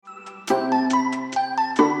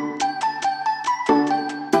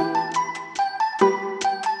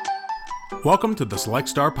Welcome to the Select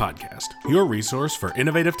Star Podcast, your resource for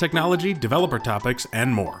innovative technology, developer topics,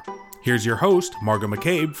 and more. Here's your host, Margo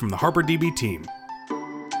McCabe from the HarperDB team.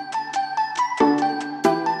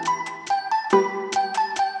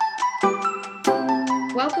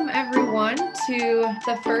 Welcome, everyone, to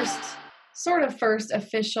the first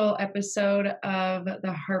official episode of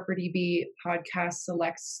the HarperDB podcast,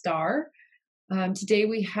 Select Star. Today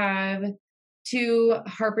we have two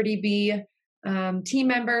HarperDB team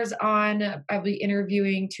members on. I'll be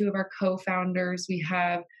interviewing two of our co-founders. We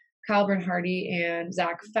have Kyle Bernhardi and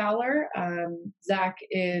Zach Fowler. Zach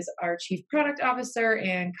is our Chief Product Officer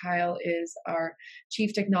and Kyle is our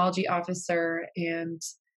Chief Technology Officer. And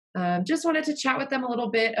just wanted to chat with them a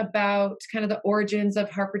little bit about kind of the origins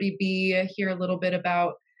of HarperDB, hear a little bit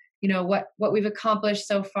about, what we've accomplished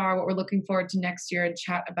so far, what we're looking forward to next year, and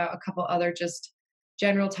chat about a couple other just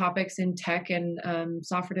general topics in tech and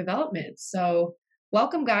software development. So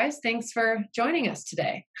welcome, guys. Thanks for joining us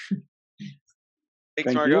today.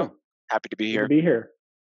 Thanks, Margo. Happy to be here. Good to be here.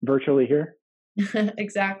 Virtually here.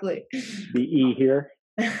 Exactly. The E here.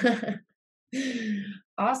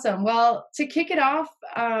 Awesome. Well, to kick it off,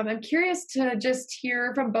 I'm curious to just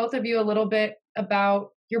hear from both of you a little bit about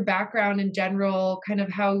your background in general, kind of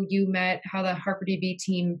how you met, how the HarperDB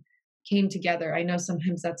team came together. I know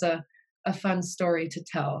sometimes that's a fun story to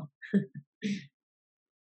tell.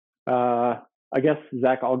 I guess,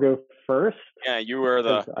 Zach, I'll go first. Yeah, you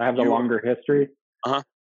were I have the longer history.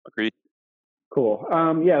 Agreed. Cool.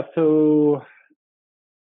 So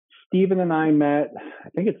Steven and I met, I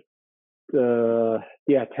think it's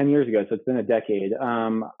 10 years ago, so it's been a decade.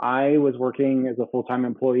 I was working as a full-time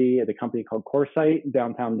employee at a company called CoreSite in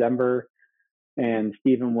downtown Denver, and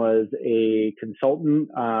Steven was a consultant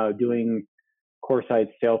doing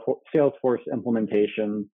CoreSite's Salesforce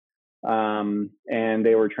implementation, and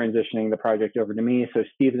they were transitioning the project over to me. So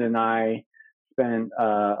Steven and I spent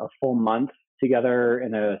a full month together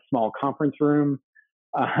in a small conference room,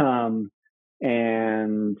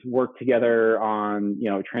 and worked together on,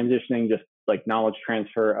 transitioning, just like knowledge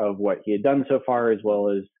transfer of what he had done so far, as well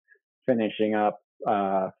as finishing up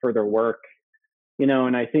further work.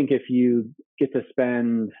 And I think if you get to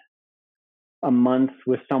spend a month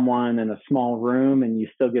with someone in a small room and you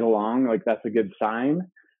still get along, like, that's a good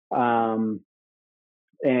sign. And,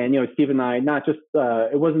 Steve and I, not just,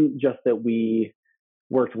 it wasn't just that we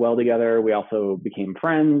worked well together, we also became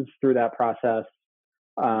friends through that process.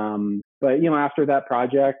 But, after that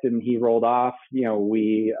project and he rolled off,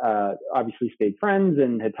 we obviously stayed friends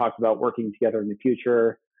and had talked about working together in the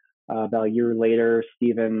future. About a year later,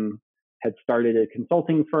 Steven had started a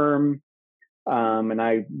consulting firm, and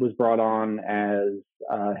I was brought on as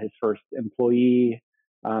his first employee,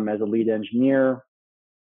 as a lead engineer.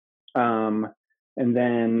 And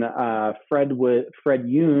then Fred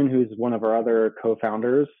Yoon, who's one of our other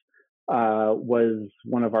co-founders, was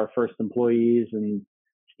one of our first employees. And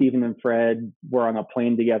Steven and Fred were on a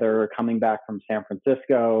plane together coming back from San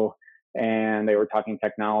Francisco, and they were talking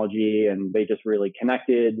technology, and they just really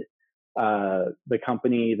connected. The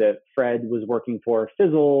company that Fred was working for,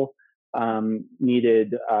 Fizzle,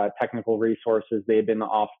 needed technical resources. They had been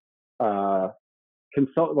off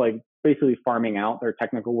basically farming out their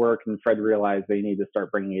technical work, and Fred realized they needed to start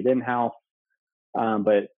bringing it in-house.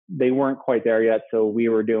 But they weren't quite there yet, so we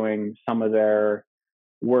were doing some of their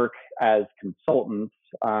work as consultants,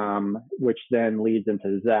 which then leads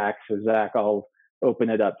into Zach. So Zach, I'll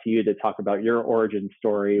open it up to you to talk about your origin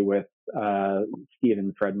story with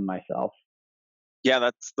Steven, Fred, and myself. Yeah,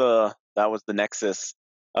 that was the nexus.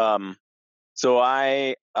 So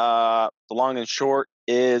I, the long and short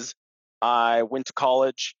is, I went to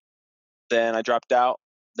college, then I dropped out,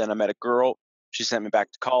 then I met a girl. She sent me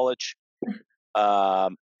back to college.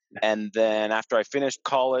 And then after I finished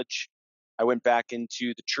college, I went back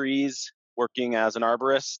into the trees working as an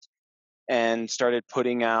arborist and started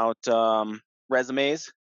putting out resumes.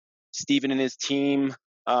 Steven and his team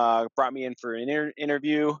brought me in for an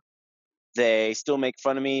interview. They still make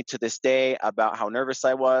fun of me to this day about how nervous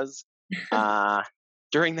I was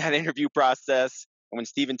during that interview process. And when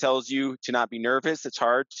Steven tells you to not be nervous, it's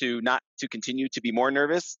hard to not to continue to be more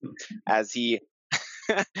nervous as he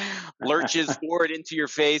lurches forward into your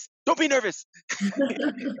face. Don't be nervous.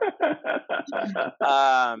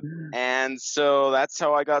 And so that's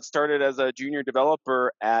how I got started as a junior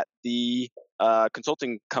developer at the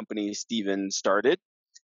consulting company Steven started.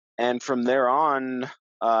 And from there on,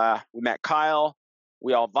 we met Kyle.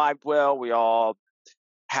 We all vibed well. We all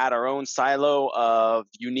had our own silo of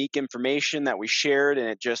unique information that we shared, and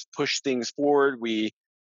it just pushed things forward. We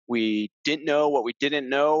didn't know what we didn't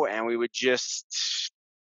know, and we would just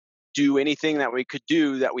do anything that we could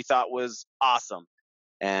do that we thought was awesome.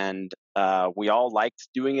 And we all liked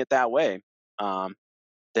doing it that way.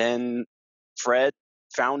 Then Fred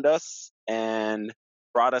found us and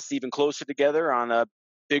brought us even closer together on a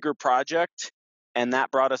bigger project, and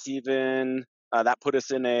that brought us even that put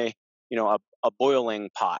us in a boiling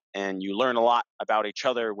pot, and you learn a lot about each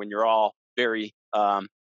other when you're all very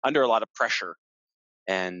under a lot of pressure,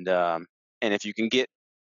 and if you can get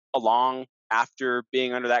along after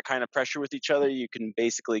being under that kind of pressure with each other, you can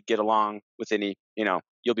basically get along with any,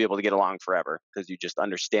 you'll be able to get along forever because you just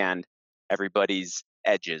understand everybody's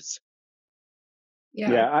edges.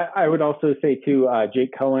 Yeah, I would also say too,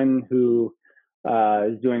 Jake Cohen, who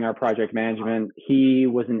is doing our project management, he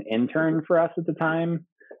was an intern for us at the time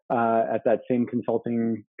at that same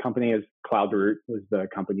consulting company as CloudRoot was the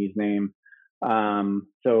company's name.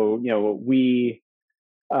 So, we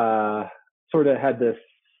sort of had this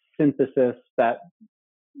synthesis that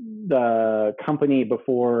the company,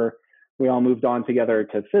 before we all moved on together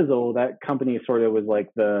to Fizzle, that company sort of was like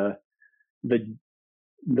the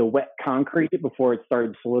wet concrete before it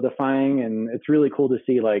started solidifying. And it's really cool to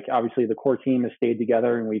see, like, obviously the core team has stayed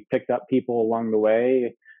together and we've picked up people along the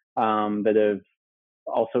way that have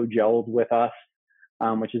also gelled with us,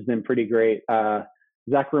 which has been pretty great.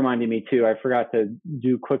 Zach reminded me too, I forgot to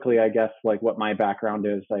do quickly, I guess, like what my background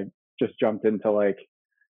is. I just jumped into like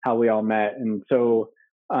how we all met. And so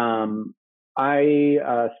I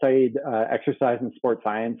studied exercise and sports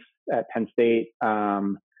science at Penn State.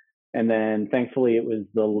 And then thankfully it was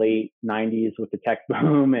the late 90s with the tech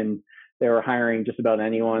boom, and they were hiring just about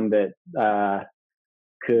anyone that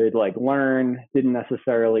could like learn, didn't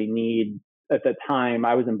necessarily need. At the time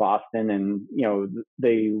I was in Boston, and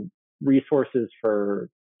the resources for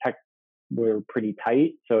tech were pretty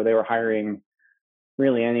tight. So they were hiring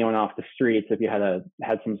really anyone off the streets if you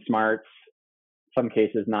had some smarts, some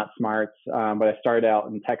cases not smarts. But I started out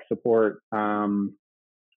in tech support,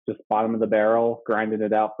 just bottom of the barrel, grinded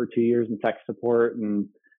it out for 2 years in tech support, and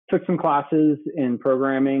took some classes in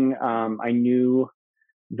programming. I knew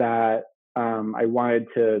that I wanted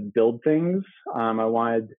to build things. I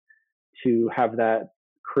wanted to have that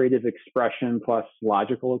creative expression plus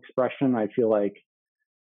logical expression. I feel like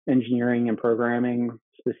engineering and programming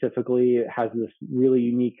specifically has this really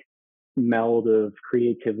unique meld of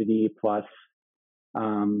creativity plus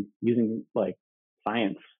using like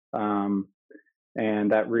science.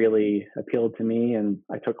 And that really appealed to me, and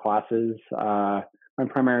I took classes. I'm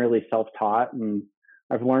primarily self-taught, and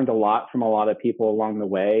I've learned a lot from a lot of people along the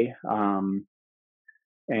way.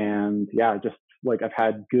 And yeah, just like I've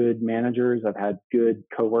had good managers, I've had good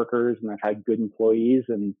coworkers, and I've had good employees,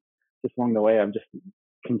 and just along the way, I've just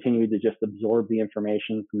continued to just absorb the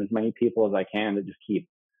information from as many people as I can to just keep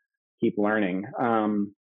learning.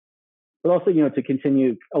 But also, to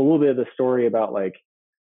continue a little bit of the story about like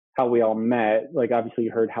how we all met. Like obviously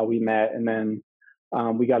you heard how we met, and then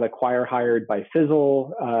we got acquire hired by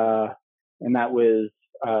Fizzle, and that was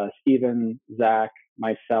Steven, Zach,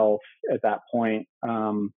 myself at that point.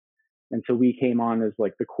 And so we came on as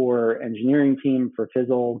like the core engineering team for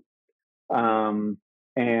Fizzle. And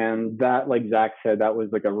that, like Zach said, that was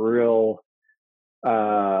like a real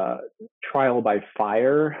trial by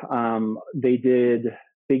fire. They did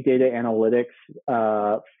big data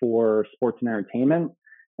analytics for sports and entertainment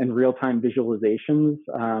and real-time visualizations.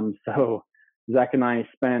 So Zach and I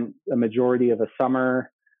spent a majority of a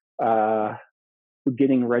summer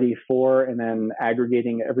getting ready for and then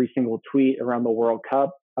aggregating every single tweet around the World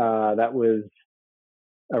Cup. That was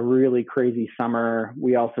a really crazy summer.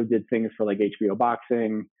 We also did things for like HBO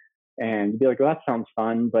boxing, and you'd be like, well, that sounds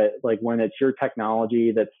fun. But like when it's your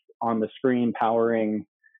technology that's on the screen powering,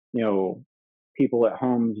 people at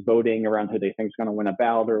home's voting around who they think is going to win a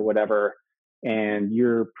bout or whatever, and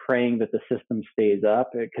you're praying that the system stays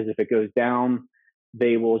up, because if it goes down,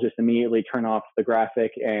 they will just immediately turn off the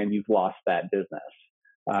graphic and you've lost that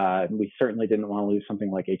business. We certainly didn't want to lose something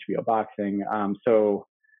like HBO boxing. So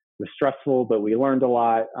it was stressful, but we learned a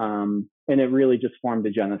lot. And it really just formed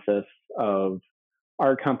the genesis of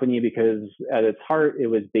our company, because at its heart, it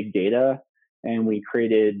was big data. And we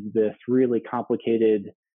created this really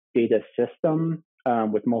complicated data system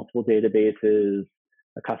with multiple databases,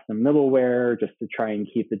 a custom middleware, just to try and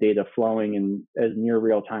keep the data flowing in as near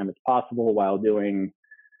real time as possible while doing,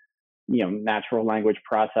 natural language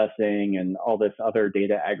processing and all this other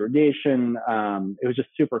data aggregation. It was just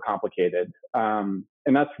super complicated. And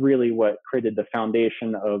that's really what created the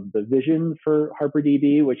foundation of the vision for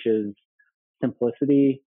HarperDB, which is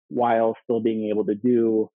simplicity while still being able to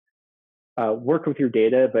do work with your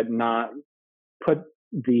data, but not put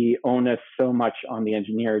the onus so much on the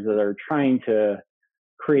engineers that are trying to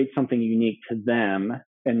create something unique to them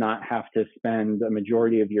and not have to spend a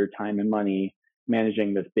majority of your time and money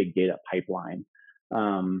managing this big data pipeline.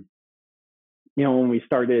 When we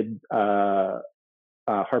started HarperDB,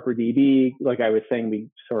 like I was saying, we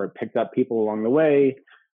sort of picked up people along the way.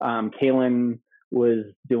 Kaylin was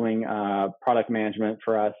doing product management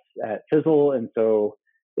for us at Fizzle, and so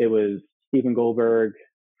it was Stephen Goldberg,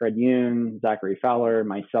 Fred Yoon, Zachary Fowler,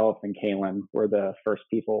 myself, and Kaylin were the first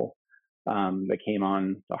people that came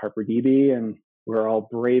on to HarperDB, and we're all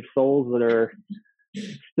brave souls that are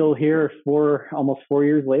still here almost 4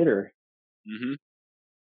 years later. Mm-hmm.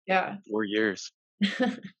 Yeah. 4 years.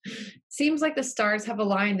 Seems like the stars have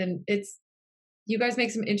aligned, and you guys make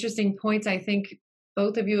some interesting points. I think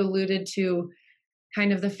both of you alluded to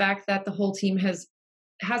kind of the fact that the whole team has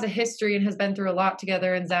a history and has been through a lot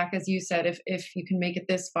together. And Zach, as you said, if you can make it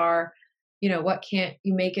this far, what can't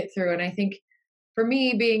you make it through? And I think for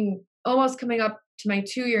me, being almost coming up to my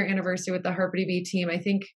 2-year anniversary with the HarperDB team, I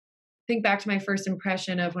think back to my first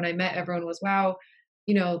impression of when I met everyone was, wow,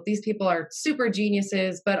 these people are super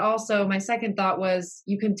geniuses. But also my second thought was,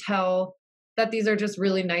 you can tell that these are just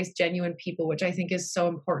really nice, genuine people, which I think is so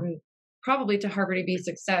important probably to HarperDB's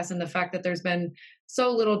success, and the fact that there's been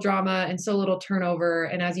so little drama and so little turnover.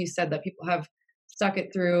 And as you said, that people have stuck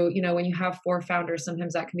it through. When you have 4 founders,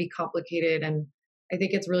 sometimes that can be complicated. And I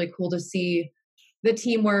think it's really cool to see the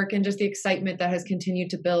teamwork and just the excitement that has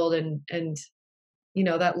continued to build, and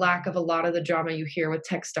that lack of a lot of the drama you hear with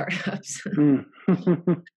tech startups.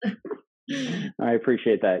 I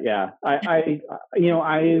appreciate that. Yeah.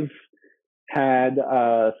 I've had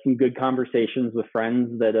some good conversations with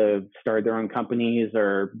friends that have started their own companies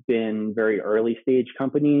or been very early stage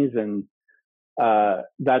companies. And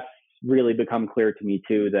that's really become clear to me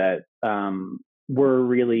too, that we're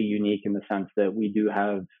really unique in the sense that we do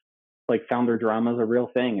have, like, founder drama is a real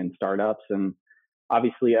thing in startups. And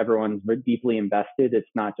obviously everyone's deeply invested. It's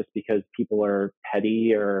not just because people are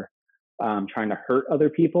petty or trying to hurt other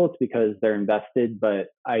people. It's because they're invested. But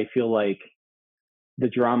I feel like the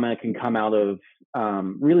drama can come out of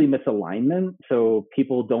really misalignment. So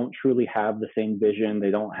people don't truly have the same vision. They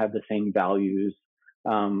don't have the same values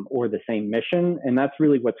or the same mission. And that's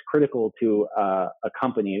really what's critical to a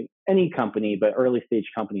company, any company, but early stage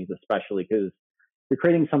companies especially, because you're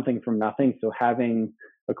creating something from nothing. So having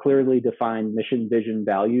a clearly defined mission, vision,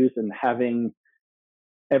 values, and having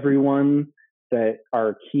everyone that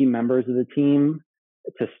are key members of the team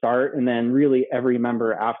to start, and then really every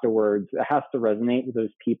member afterwards, it has to resonate with those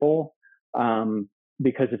people.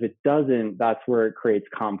 Because if it doesn't, that's where it creates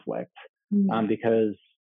conflict. Because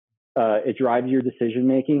it drives your decision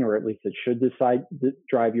making, or at least it should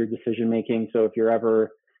drive your decision making. So if you're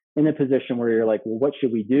ever in a position where you're like, well, what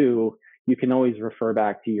should we do? You can always refer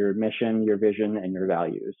back to your mission, your vision, and your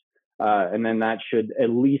values. And then that should at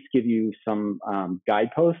least give you some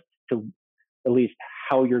guideposts to at least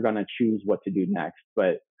how you're going to choose what to do next.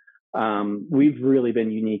 But we've really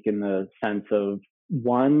been unique in the sense of,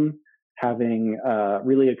 one, having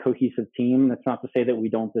really a cohesive team. That's not to say that we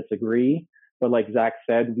don't disagree, but like Zach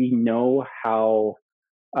said, we know how,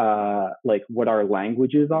 what our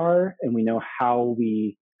languages are, and we know how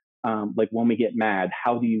we, when we get mad,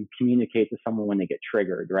 how do you communicate to someone when they get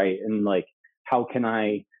triggered, right? And how can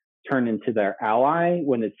I turn into their ally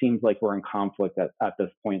when it seems like we're in conflict at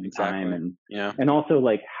this point in time? And also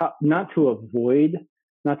how not to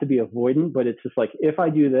be avoidant, but it's just if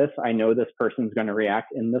I do this, I know this person's going to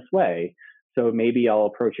react in this way, so maybe I'll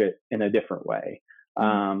approach it in a different way.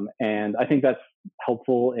 And I think that's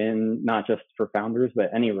helpful in not just for founders,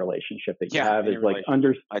 but any relationship that you have is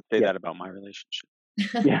I'd say that about my relationship.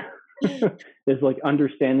 Yeah. Is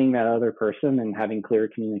understanding that other person and having clear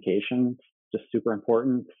communication, just super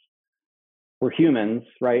important. We're humans,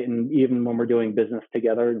 right? And even when we're doing business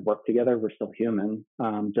together and work together, we're still human.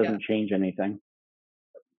 Doesn't change anything.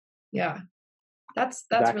 Yeah. That's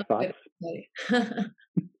really good.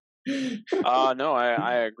 No,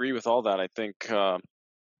 I agree with all that. I think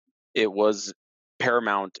it was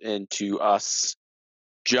paramount into us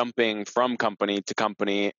jumping from company to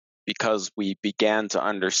company because we began to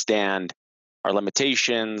understand our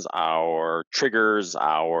limitations, our triggers,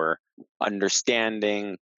 our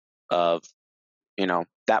understanding of,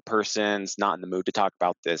 that person's not in the mood to talk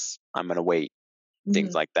about this, I'm going to wait.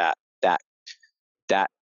 Things like that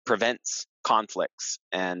prevents conflicts.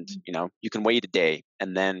 And, you can wait a day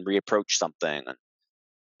and then reapproach something. And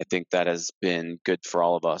I think that has been good for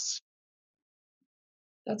all of us.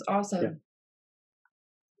 That's awesome.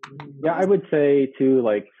 Yeah, I would say too,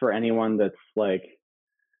 for anyone that's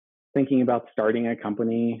thinking about starting a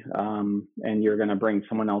company, and you're going to bring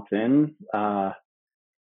someone else in,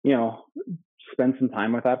 spend some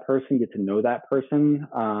time with that person, get to know that person.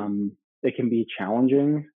 It can be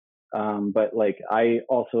challenging. But like, I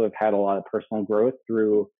also have had a lot of personal growth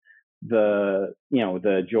through the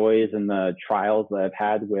joys and the trials that I've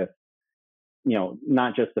had with,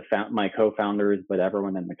 not just my co-founders, but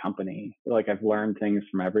everyone in the company. Like, I've learned things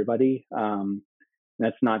from everybody. And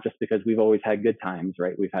that's not just because we've always had good times,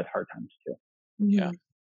 right? We've had hard times too. Yeah.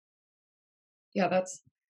 Yeah,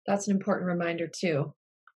 that's an important reminder too.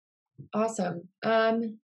 Awesome.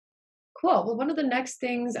 Cool. Well, one of the next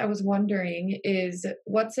things I was wondering is,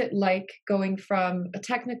 what's it like going from a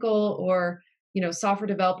technical or software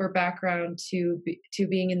developer background to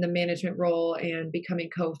being in the management role and becoming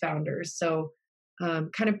co-founders? So,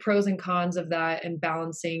 kind of pros and cons of that, and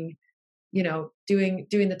balancing, doing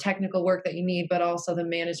the technical work that you need, but also the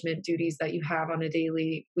management duties that you have on a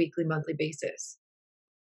daily, weekly, monthly basis.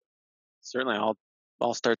 Certainly,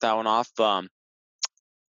 I'll start that one off.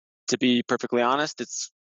 To be perfectly honest,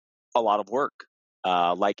 it's a lot of work.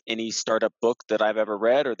 Like any startup book that I've ever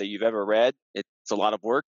read or that you've ever read, it's a lot of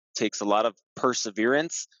work. Takes a lot of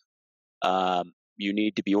perseverance. You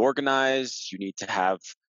need to be organized. You need to have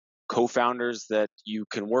co-founders that you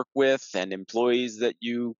can work with and employees that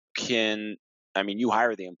you can. I mean, you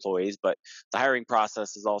hire the employees, but the hiring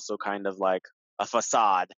process is also kind of like a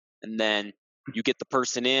facade. And then you get the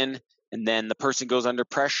person in, and then the person goes under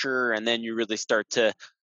pressure, and then you really start to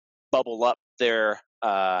bubble up their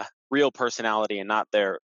real personality and not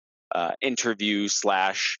their interview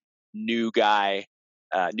 / new guy,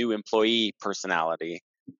 new employee personality.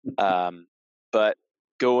 But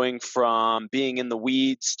going from being in the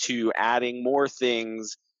weeds to adding more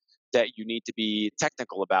things that you need to be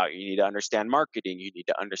technical about. You need to understand marketing. You need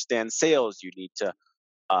to understand sales. You need to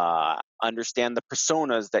understand the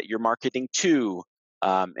personas that you're marketing to.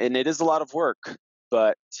 And it is a lot of work,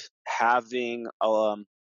 but having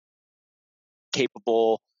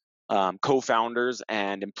capable co-founders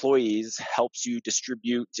and employees helps you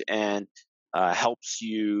distribute and helps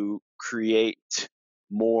you create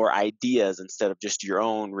more ideas instead of just your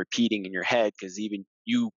own repeating in your head. Because even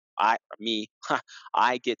I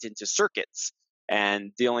get into circuits,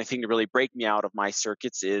 and the only thing to really break me out of my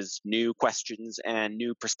circuits is new questions and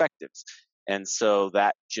new perspectives. And so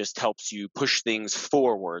that just helps you push things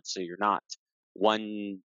forward, so you're not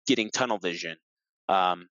getting tunnel vision.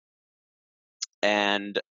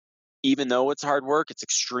 And even though it's hard work, it's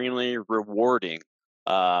extremely rewarding.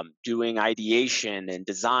 Doing ideation and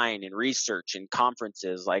design and research and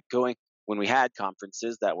conferences, like when we had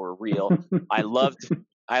conferences that were real. I loved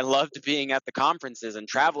being at the conferences and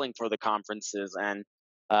traveling for the conferences and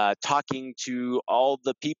talking to all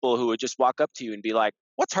the people who would just walk up to you and be like,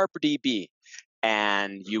 "What's HarperDB?"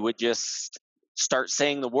 And you would just start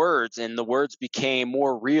saying the words, and the words became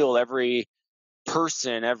more real. Every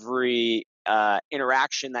person, every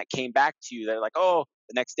interaction that came back to you, they're like, "Oh,"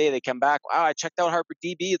 the next day they come back, "Wow, I checked out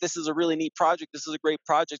HarperDB. This is a really neat project. This is a great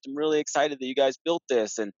project. I'm really excited that you guys built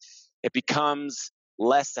this." And it becomes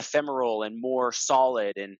less ephemeral and more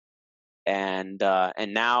solid. And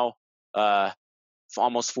now,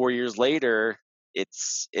 almost 4 years later,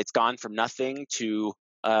 it's gone from nothing to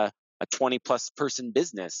a 20+ person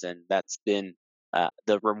business, and that's been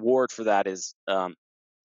the reward for that is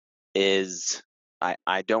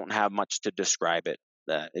I don't have much to describe it.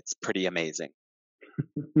 It's pretty amazing.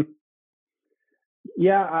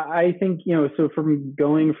 Yeah, I think, so from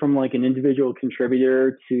going from like an individual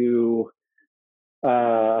contributor to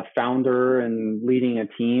a founder and leading a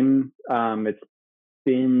team, it's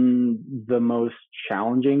been the most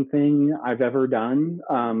challenging thing I've ever done.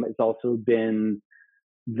 It's also been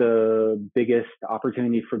the biggest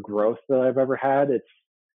opportunity for growth that I've ever had. It's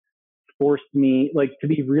forced me, like, to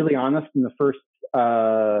be really honest, in the first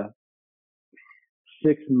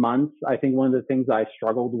 6 months, I think one of the things I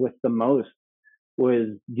struggled with the most was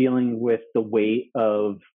dealing with the weight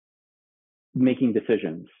of making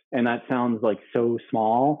decisions. And that sounds like so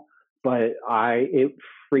small, but it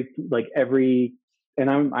freaked like and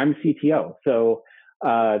I'm CTO. So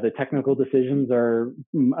the technical decisions are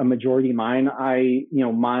a majority mine.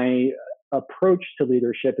 My approach to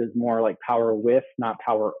leadership is more like power with, not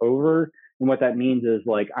power over. And what that means is,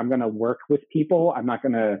 like, I'm going to work with people. I'm not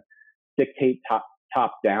going to dictate top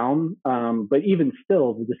down. But even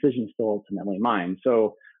still, the decision is still ultimately mine.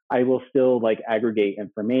 So I will still like aggregate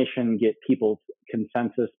information, get people's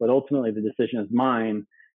consensus, but ultimately the decision is mine.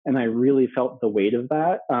 And I really felt the weight of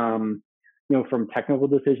that, from technical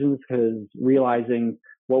decisions, because realizing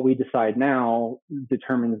what we decide now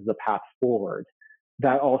determines the path forward.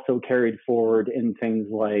 That also carried forward in things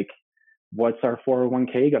like, what's our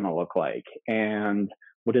 401k going to look like? And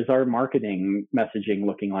what is our marketing messaging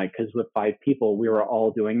looking like? Because with 5 people, we were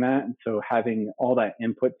all doing that. And so having all that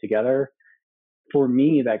input together, for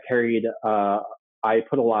me, that carried, I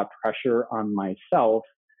put a lot of pressure on myself.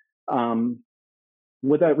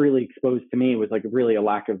 What that really exposed to me was like really a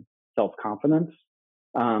lack of self-confidence.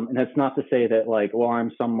 And that's not to say that like, well,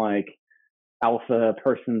 I'm some like alpha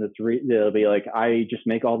person that'll be like, I just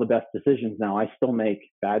make all the best decisions now. I still make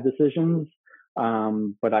bad decisions,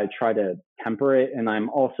 but I try to temper it. And I'm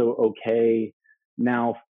also okay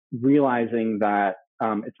now realizing that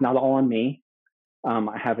it's not all on me.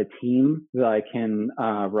 I have a team that I can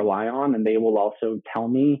rely on, and they will also tell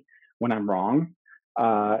me when I'm wrong,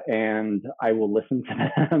 and I will listen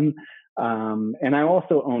to them. And I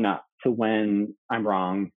also own up to when I'm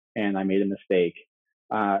wrong and I made a mistake.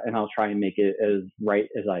 And I'll try and make it as right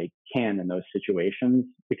as I can in those situations,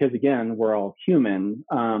 because again, we're all human.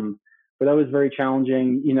 But that was very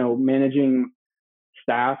challenging. You know, managing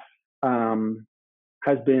staff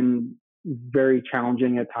has been very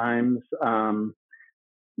challenging at times.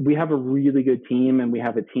 We have a really good team, and we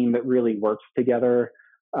have a team that really works together.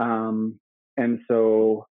 And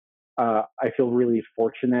so I feel really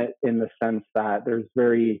fortunate in the sense that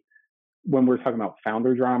when we're talking about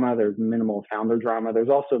founder drama, there's minimal founder drama. There's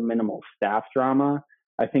also minimal staff drama.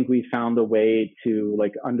 I think we found a way to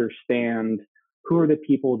like understand who are the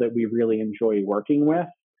people that we really enjoy working with.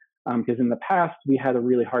 Because in the past, we had a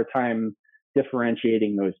really hard time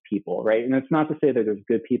differentiating those people, right? And it's not to say that there's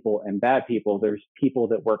good people and bad people. There's people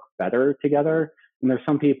that work better together, and there's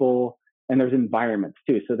some people, and there's environments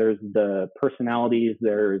too. So there's the personalities,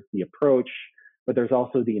 there's the approach, but there's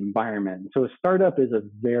also the environment. So a startup is a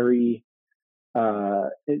very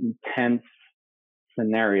intense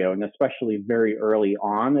scenario, and especially very early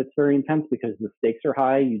on, it's very intense because the stakes are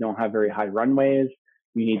high. You don't have very high runways.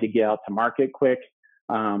 You need to get out to market quick.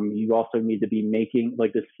 You also need to be making,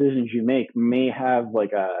 like, the decisions you make may have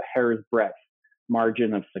like a hair's breadth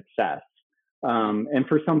margin of success. And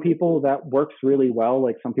for some people that works really well.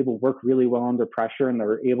 Like some people work really well under pressure, and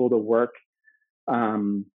they're able to work,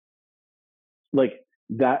 like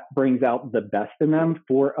that brings out the best in them.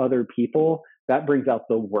 For other people, that brings out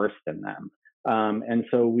the worst in them. And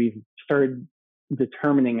so we've started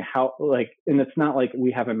determining how, like, and it's not like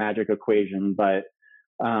we have a magic equation, but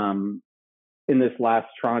in this last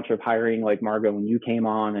tranche of hiring, like Margot, when you came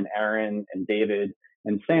on, and Aaron and David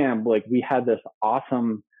and Sam, like we had this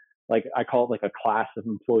awesome, like I call it like a class of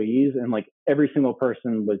employees, and like every single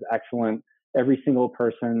person was excellent. Every single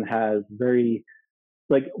person has very,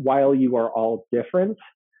 like, while you are all different,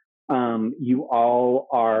 you all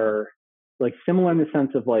are like similar in the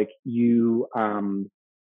sense of like you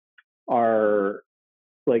are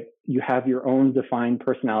like you have your own defined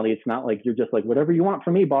personality. It's not like you're just like, whatever you want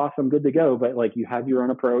from me, boss, I'm good to go. But like you have your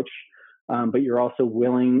own approach, but you're also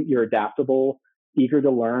willing, you're adaptable, eager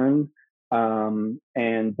to learn,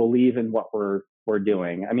 and believe in what we're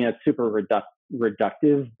doing. I mean, it's super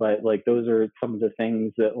reductive, but like those are some of the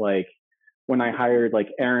things that, like, when I hired like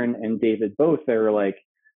Aaron and David both, they were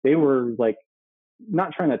like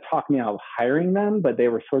not trying to talk me out of hiring them, but they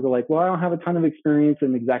were sort of like, well, I don't have a ton of experience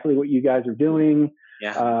in exactly what you guys are doing.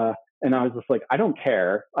 Yeah. And I was just like, I don't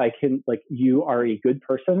care. I can, like, you are a good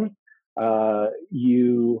person.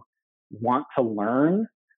 You want to learn,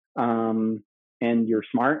 and you're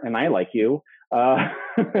smart, and I like you.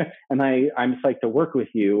 And I'm psyched to work with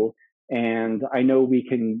you. And I know we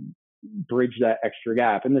can bridge that extra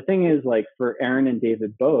gap. And the thing is, like, for Aaron and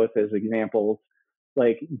David both as examples,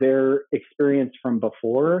 like their experience from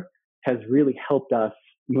before has really helped us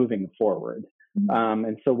moving forward.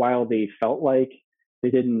 And so while they felt like they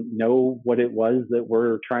didn't know what it was that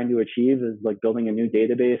we're trying to achieve, is like building a new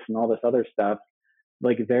database and all this other stuff,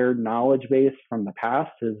 like their knowledge base from the past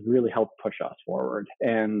has really helped push us forward.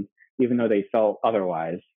 And even though they felt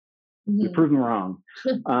otherwise, we proved them wrong.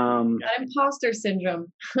 That imposter syndrome.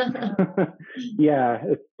 Yeah,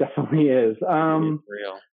 it definitely is. It's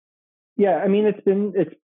real. Yeah, I mean,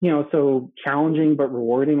 it's so challenging but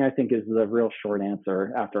rewarding, I think, is the real short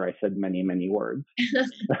answer after I said many, many words.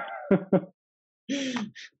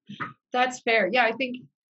 That's fair. Yeah, I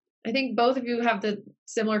think both of you have the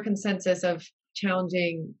similar consensus of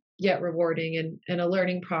challenging yet rewarding, and a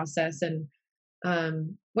learning process. And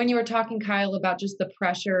when you were talking, Kyle, about just the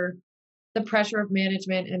pressure of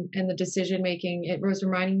management and the decision making, it was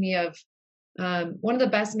reminding me of one of the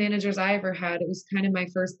best managers I ever had. It was kind of my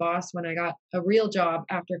first boss when I got a real job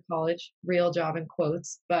after college, real job in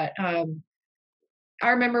quotes. But I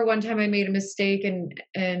remember one time I made a mistake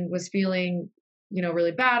and was feeling,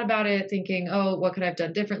 really bad about it, thinking, oh, what could I have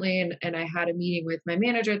done differently? And I had a meeting with my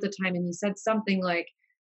manager at the time, and he said something like,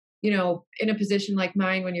 in a position like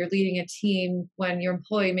mine, when you're leading a team, when your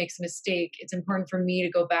employee makes a mistake, it's important for me to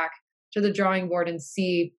go back to the drawing board and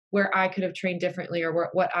see where I could have trained differently, or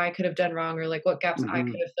what I could have done wrong, or like what gaps I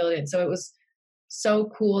could have filled in. So it was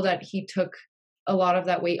so cool that he took a lot of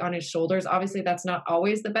that weight on his shoulders. Obviously, that's not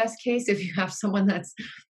always the best case if you have someone that's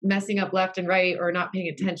messing up left and right or not paying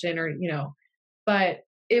attention, or, but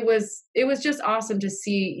it was just awesome to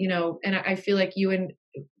see, and I feel like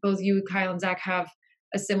both you, Kyle, and Zach have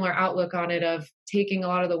a similar outlook on it, of taking a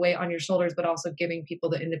lot of the weight on your shoulders, but also giving people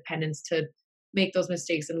the independence to make those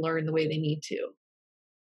mistakes and learn the way they need to.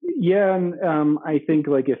 Yeah. And I think,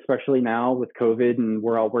 like, especially now with COVID and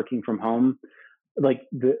we're all working from home, like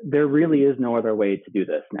there really is no other way to do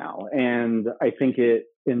this now. And I think it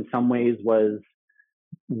in some ways was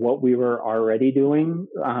what we were already doing,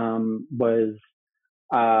 I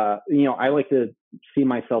like to see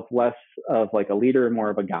myself less of like a leader and more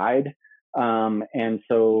of a guide. And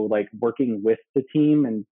so, like, working with the team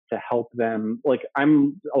and to help them, like,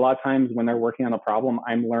 I'm a lot of times when they're working on a problem,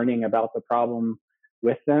 I'm learning about the problem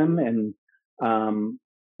with them. And,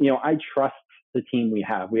 I trust the team we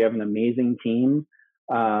have. We have an amazing team,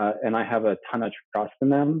 and I have a ton of trust in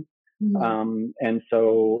them. And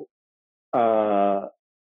so, but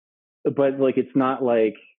like, it's not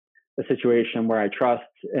like a situation where I trust,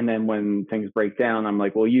 and then when things break down, I'm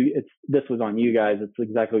like, well, this was on you guys. It's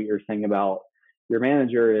exactly what you're saying about your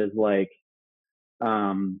manager, is like,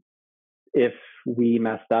 if we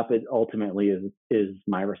messed up, it ultimately is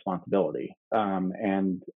my responsibility.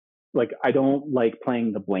 And like, I don't like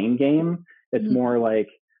playing the blame game. It's more like,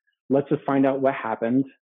 let's just find out what happened.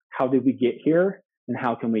 How did we get here? And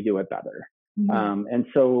how can we do it better? And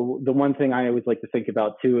so the one thing I always like to think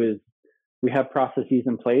about too is we have processes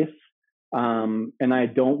in place. And I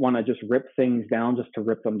don't want to just rip things down just to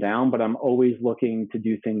rip them down, but I'm always looking to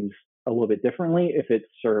do things a little bit differently if it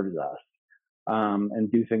serves us,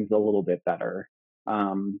 and do things a little bit better.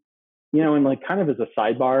 And like, kind of as a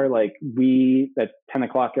sidebar, like, we at 10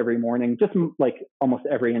 o'clock every morning, just like almost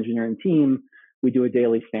every engineering team, we do a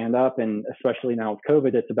daily stand up. And especially now with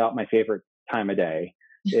COVID, it's about my favorite time of day.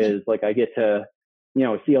 Is like, I get to,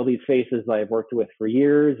 see all these faces I've worked with for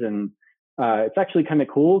years. And it's actually kind of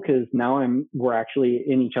cool because now we're actually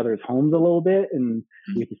in each other's homes a little bit, and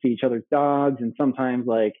we get to see each other's dogs. And sometimes,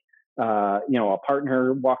 like, a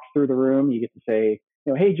partner walks through the room, you get to say,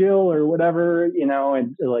 hey, Jill, or whatever,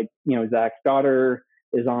 and like, Zach's daughter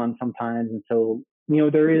is on sometimes. And so,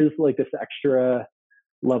 there is like this extra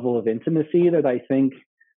level of intimacy that I think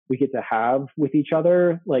we get to have with each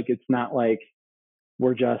other. Like, it's not like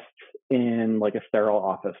we're just in like a sterile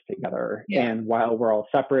office together. Yeah. And while we're all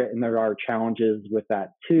separate and there are challenges with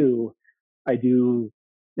that too, I do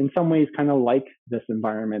in some ways kind of like this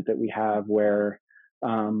environment that we have where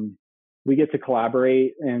we get to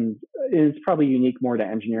collaborate, and it's probably unique more to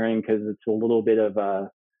engineering because it's a little bit of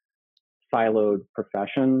a siloed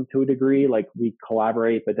profession to a degree. Like, we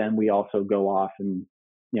collaborate, but then we also go off and,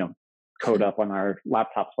 code up on our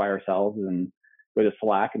laptops by ourselves and go to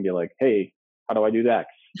Slack and be like, hey, how do I do X?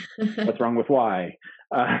 What's wrong with Y?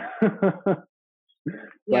 But,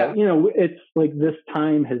 it's like this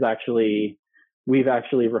time we've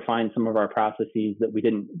actually refined some of our processes that we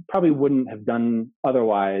probably wouldn't have done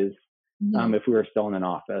otherwise if we were still in an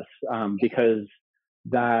office, because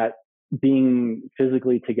that being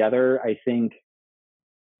physically together, I think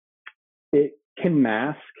it can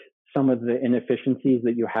mask some of the inefficiencies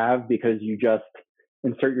that you have because you just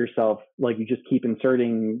insert yourself, like, you just keep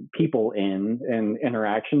inserting people in and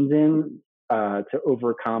interactions in to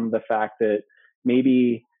overcome the fact that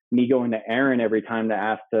maybe me going to Aaron every time to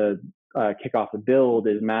ask to kick off a build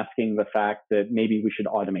is masking the fact that maybe we should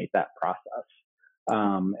automate that process.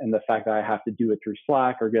 And the fact that I have to do it through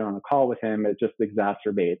Slack or get on a call with him, it just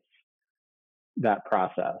exacerbates that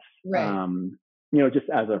process. Right. Just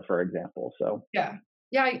as for example. So yeah,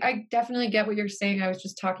 I definitely get what you're saying. I was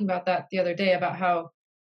just talking about that the other day, about how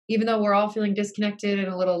even though we're all feeling disconnected and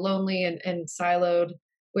a little lonely and siloed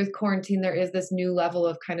with quarantine, there is this new level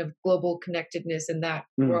of kind of global connectedness, and that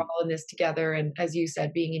we're all in this together. And as you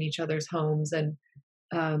said, being in each other's homes, and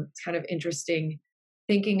it's kind of interesting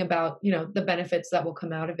thinking about, the benefits that will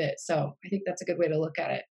come out of it. So I think that's a good way to look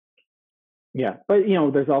at it. Yeah. But,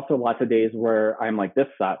 there's also lots of days where I'm like, this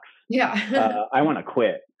sucks. Yeah. I want to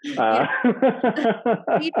quit. Like,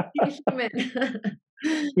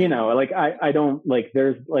 I don't like,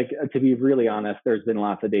 there's like, to be really honest, there's been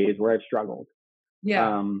lots of days where I've struggled.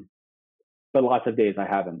 Yeah. But lots of days I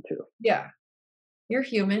haven't too. Yeah. You're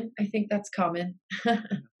human. I think that's common.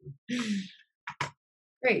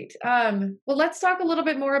 Great. Well, let's talk a little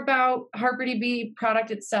bit more about HarperDB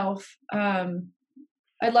product itself.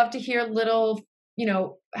 I'd love to hear a little,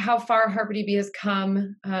 how far HarperDB has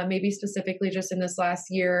come, maybe specifically just in this last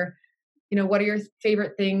year. What are your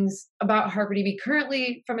favorite things about HarperDB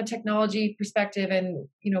currently from a technology perspective? And,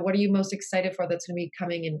 what are you most excited for that's going to be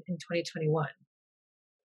coming in 2021?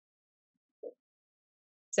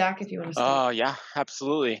 Zach, if you want to start. Yeah,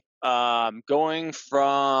 absolutely. Going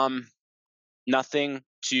from nothing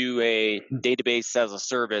to a database as a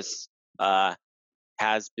service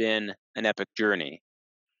has been an epic journey.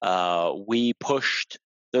 We pushed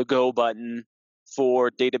the go button for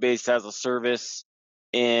database as a service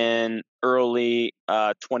in early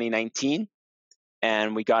 2019,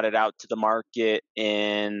 and we got it out to the market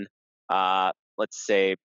in let's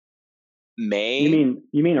say May.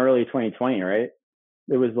 You mean early 2020, right?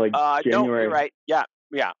 It was like January. No, you're right.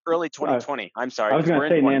 Yeah, early 2020. I'm sorry. I was going to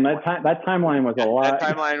say, man, that timeline was a lot. That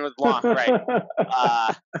timeline was long,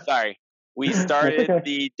 right? Sorry. We started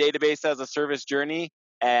the database as a service journey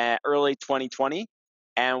early 2020,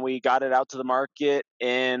 and we got it out to the market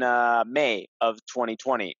in May of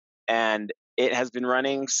 2020. And it has been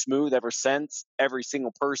running smooth ever since. Every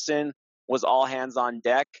single person was all hands on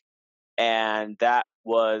deck. And that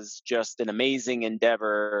was just an amazing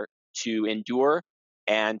endeavor to endure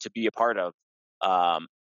and to be a part of.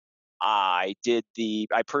 I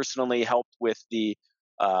personally helped with the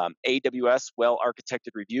AWS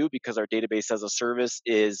well-architected review because our database as a service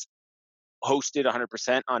is hosted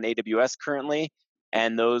 100% on AWS currently.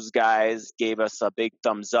 And those guys gave us a big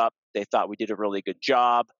thumbs up. They thought we did a really good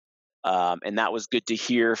job. And that was good to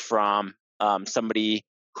hear from somebody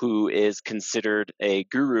who is considered a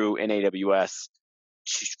guru in AWS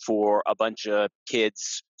for a bunch of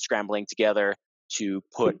kids scrambling together to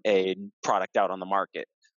put a product out on the market.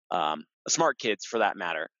 Smart kids, for that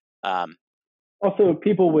matter. Also,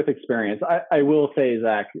 people with experience. I will say,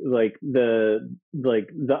 Zach, like the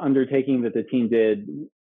undertaking that the team did,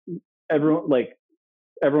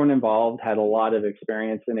 everyone involved had a lot of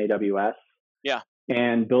experience in AWS. Yeah.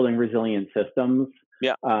 And building resilient systems.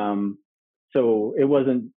 Yeah. So it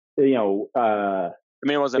wasn't, it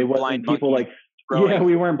wasn't blind people monkeys.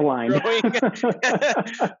 We weren't blind.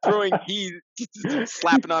 Throwing keys,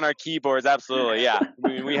 slapping on our keyboards. Absolutely, yeah.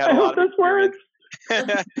 We had a lot of experience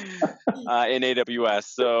in AWS.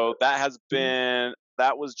 So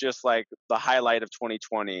that was just like the highlight of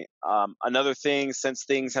 2020. Another thing, since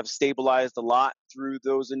things have stabilized a lot through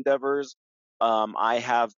those endeavors, I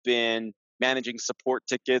have been managing support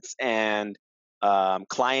tickets and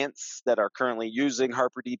clients that are currently using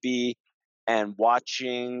HarperDB and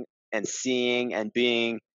watching and seeing and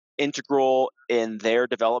being integral in their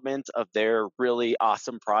development of their really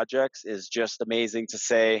awesome projects is just amazing to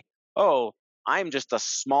say, oh, I'm just a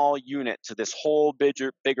small unit to this whole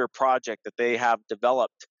bigger project that they have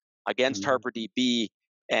developed against HarperDB.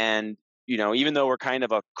 And, even though we're kind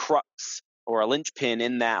of a crux or a linchpin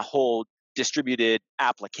in that whole distributed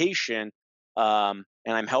application, and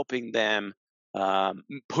I'm helping them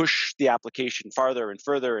push the application farther and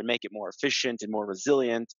further and make it more efficient and more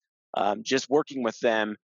resilient, just working with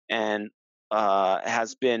them and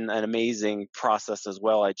has been an amazing process as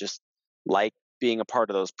well. I just like being a part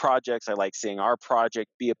of those projects. I like seeing our project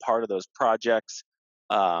be a part of those projects.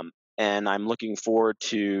 And I'm looking forward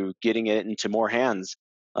to getting it into more hands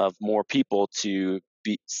of more people to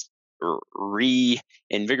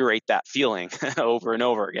reinvigorate that feeling over and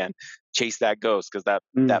over again. Chase that ghost, because that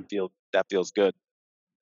feels good.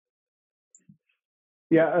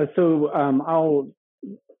 Yeah. So I'll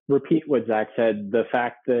repeat what Zach said. The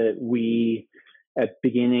fact that we, at the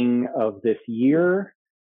beginning of this year,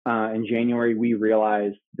 in January, we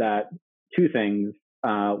realized that two things.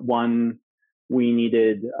 One, we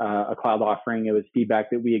needed a cloud offering. It was feedback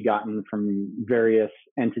that we had gotten from various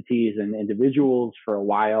entities and individuals for a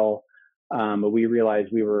while. But we realized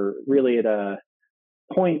we were really at a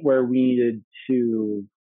point where we needed to,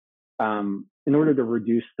 in order to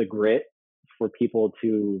reduce the grit for people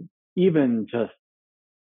to even just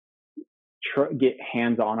get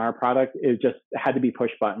hands on our product, it just had to be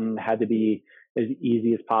push button, had to be as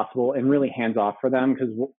easy as possible and really hands off for them. Because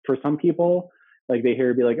for some people, like they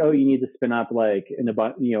hear be like, oh, you need to spin up like a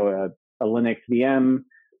Linux VM,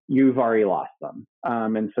 you've already lost them.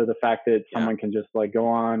 And so the fact that someone can just like go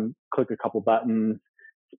on, click a couple buttons,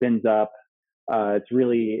 spins up, it's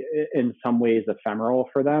really in some ways ephemeral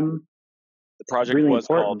for them. The project really was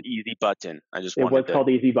important. Called Easy Button. It was called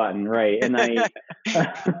Easy Button, right? And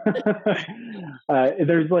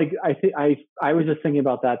there's like I was just thinking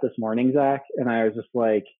about that this morning, Zach, and I was just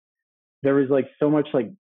like, there was like so much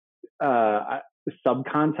like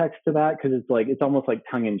subcontext to that, because it's almost like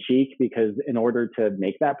tongue in cheek, because in order to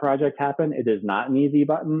make that project happen, it is not an easy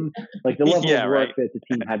button. Like the level Yeah, of work right. that the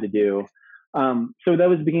team had to do. So that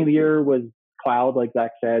was the beginning of the year, was cloud, like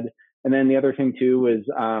Zach said. And then the other thing too was,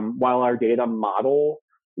 while our data model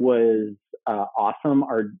was awesome,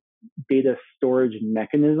 our data storage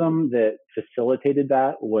mechanism that facilitated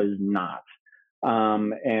that was not.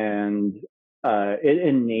 And it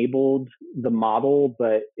enabled the model,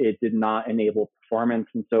 but it did not enable performance.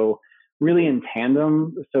 And so really in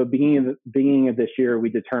tandem, so beginning of this year, we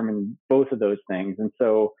determined both of those things. And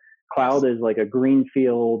so cloud is like a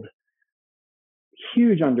greenfield,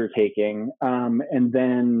 huge undertaking. And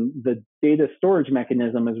then the data storage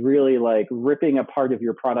mechanism is really like ripping a part of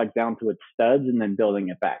your product down to its studs and then building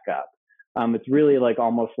it back up. It's really like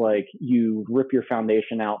almost like you rip your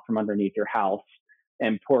foundation out from underneath your house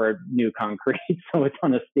and pour new concrete so it's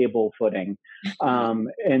on a stable footing.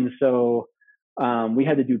 And so we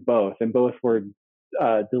had to do both, and both were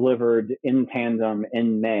delivered in tandem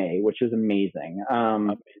in May, which is amazing.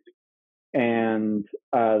 And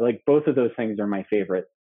like both of those things are my favorite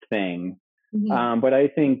thing. But I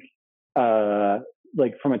think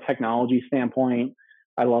like from a technology standpoint,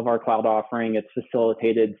 I love our cloud offering. It's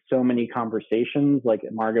facilitated so many conversations. Like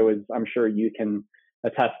Margot, is, I'm sure you can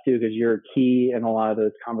attest to, because you're key in a lot of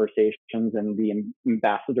those conversations and the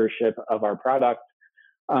ambassadorship of our product.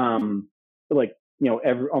 Like, you know,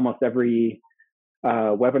 almost every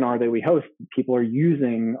webinar that we host, people are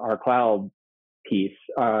using our cloud piece.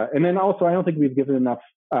 And then also, I don't think we've given enough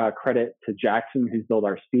credit to Jackson, who's built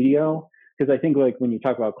our studio, because I think like when you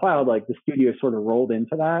talk about cloud, like the studio sort of rolled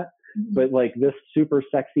into that. But like this super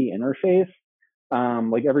sexy interface,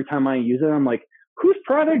 like every time I use it, I'm like, whose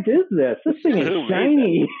product is this? This thing is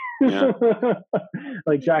shiny. Yeah.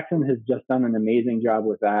 Like Jackson has just done an amazing job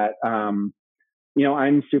with that. You know,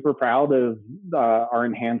 I'm super proud of our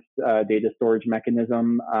enhanced data storage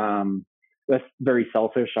mechanism. That's very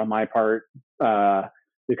selfish on my part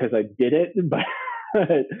because I did it, but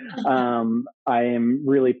I am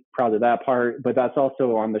really proud of that part. But that's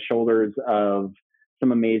also on the shoulders of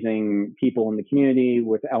some amazing people in the community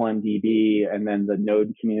with LMDB, and then the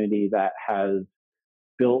Node community that has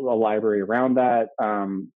built a library around that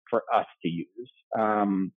for us to use.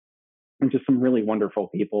 And just some really wonderful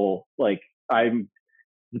people. Like the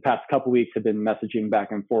past couple of weeks have been messaging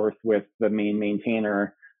back and forth with the main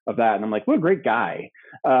maintainer of that, and I'm like, what a great guy.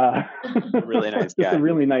 Really nice guy. Just a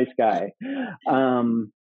really nice guy.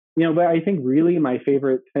 You know, but I think really my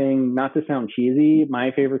favorite thing, not to sound cheesy,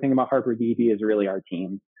 my favorite thing about HarperDB is really our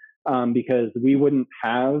team, because we wouldn't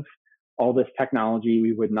have all this technology,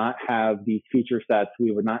 we would not have these feature sets,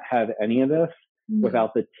 we would not have any of this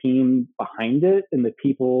without the team behind it and the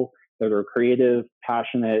people that are creative,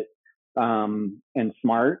 passionate, and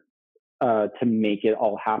smart to make it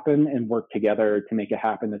all happen and work together to make it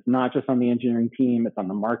happen. It's not just on the engineering team, it's on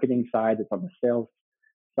the marketing side, it's on the sales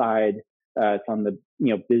side. It's on the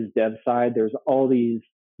biz dev side. There's all these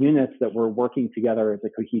units that we're working together as a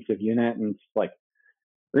cohesive unit, and it's like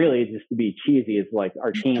really, just to be cheesy, is like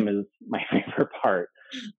our team is my favorite part.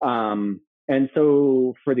 And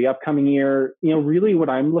so for the upcoming year, really what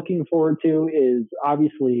I'm looking forward to is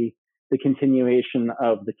obviously the continuation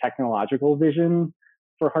of the technological vision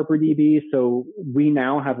for HarperDB. So we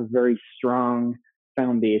now have a very strong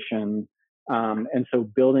foundation, and so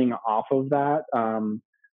building off of that.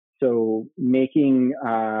 So making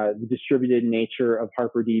the distributed nature of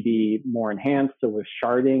HarperDB more enhanced. So with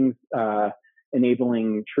sharding,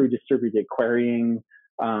 enabling true distributed querying,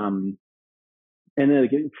 and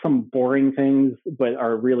then some boring things, but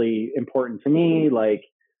are really important to me, like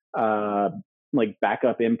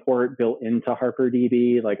backup import built into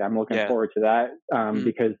HarperDB. Like I'm looking forward to that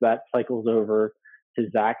because that cycles over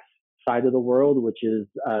to Zach's side of the world, which is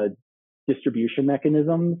distribution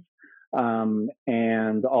mechanisms.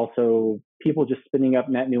 And also people just spinning up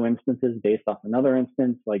net new instances based off another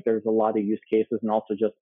instance. Like there's a lot of use cases, and also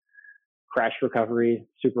just crash recovery,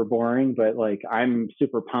 super boring, but like I'm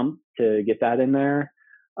super pumped to get that in there.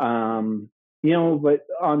 But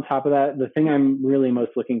on top of that, the thing I'm really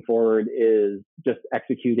most looking forward is just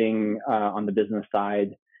executing on the business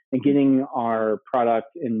side and getting our product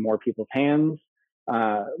in more people's hands.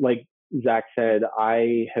 Like Zach said,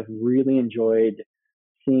 I have really enjoyed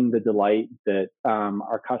seeing the delight that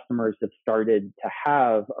our customers have started to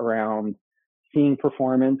have around seeing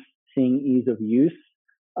performance, seeing ease of use,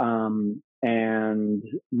 and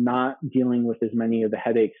not dealing with as many of the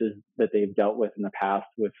headaches that they've dealt with in the past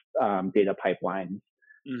with data pipelines.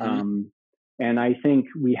 And I think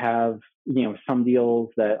we have, some deals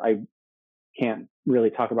that I can't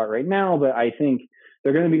really talk about right now, but I think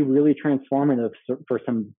they're going to be really transformative for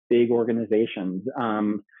some big organizations.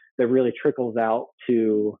 That really trickles out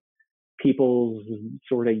to people's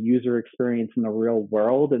sort of user experience in the real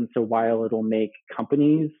world. And so while it'll make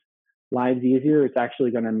companies' lives easier, it's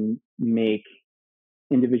actually going to make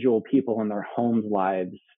individual people in their homes'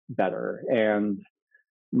 lives better. And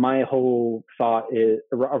my whole thought is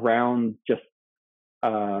around just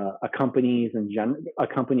a company in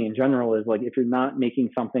general is like, if you're not making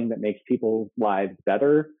something that makes people's lives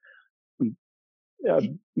better,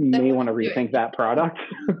 you may want to rethink that product.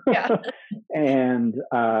 Yeah. And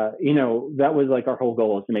that was like our whole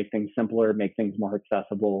goal, is to make things simpler, make things more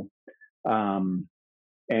accessible.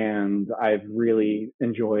 And I've really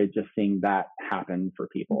enjoyed just seeing that happen for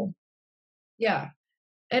people. Yeah.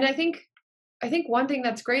 And I think one thing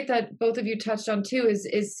that's great that both of you touched on too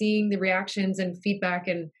is seeing the reactions and feedback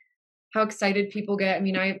and how excited people get. I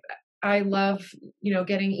mean, I love,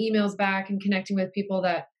 getting emails back and connecting with people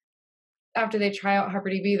that after they try out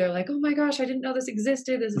HarperDB, they're like, oh my gosh, I didn't know this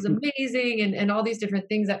existed. This is amazing. And all these different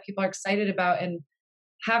things that people are excited about. And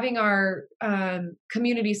having our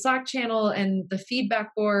community Slack channel and the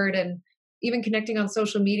feedback board and even connecting on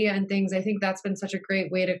social media and things, I think that's been such a great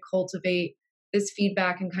way to cultivate this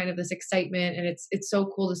feedback and kind of this excitement. And it's so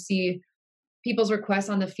cool to see people's requests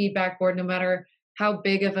on the feedback board, no matter how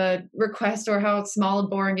big of a request or how small and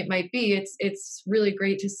boring it might be. It's really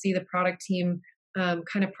great to see the product team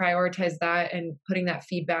kind of prioritize that and putting that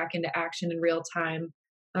feedback into action in real time.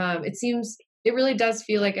 It really does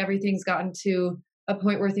feel like everything's gotten to a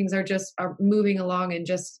point where things are moving along and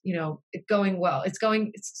just, going well. It's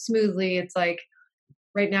going smoothly. It's like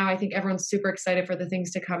right now, I think everyone's super excited for the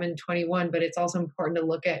things to come in 21, but it's also important to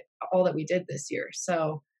look at all that we did this year.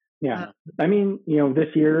 So yeah, I mean, this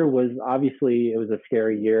year was obviously, it was a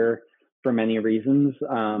scary year for many reasons.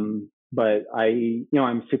 But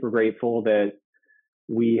I'm super grateful that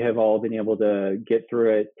we have all been able to get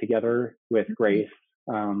through it together with grace.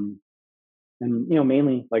 And,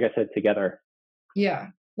 mainly, like I said, together. Yeah.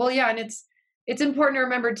 Well, yeah. And it's important to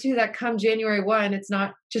remember too, that come January 1, it's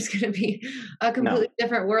not just going to be a completely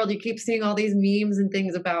different world. You keep seeing all these memes and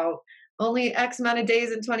things about only X amount of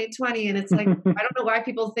days in 2020. And it's like, I don't know why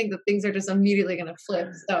people think that things are just immediately going to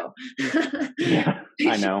flip. So yeah,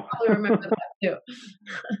 I know. Probably remember that too.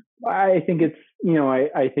 I think it's,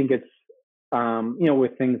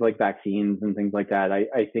 with things like vaccines and things like that,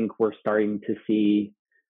 I think we're starting to see,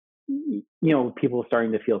 people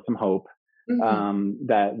starting to feel some hope,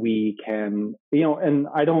 that we can, and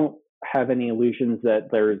I don't have any illusions that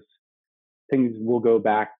things will go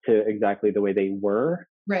back to exactly the way they were.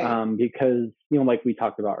 Right. Because, like we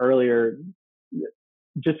talked about earlier,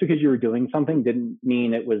 just because you were doing something didn't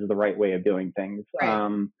mean it was the right way of doing things.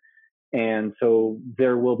 Right. And so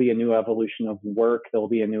there will be a new evolution of work. There'll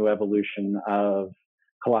be a new evolution of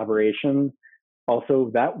collaboration.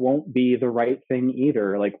 Also, that won't be the right thing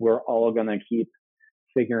either. Like, we're all going to keep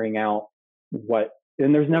figuring out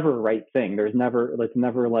and there's never a right thing. It's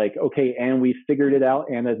never like, okay, and we figured it out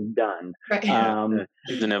and it's done. Right.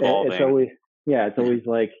 It's an evolving. It's always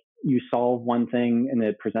like you solve one thing and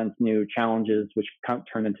it presents new challenges, which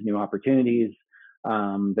turn into new opportunities,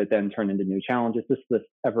 that then turn into new challenges. This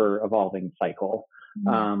ever evolving cycle,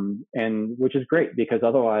 and which is great, because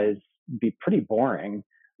otherwise it'd be pretty boring.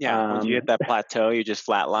 Yeah, once you hit that plateau, you just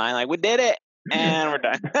flatline, like, we did it, and we're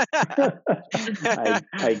done.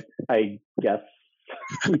 I guess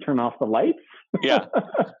we turn off the lights. Yeah,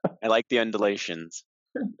 I like the undulations.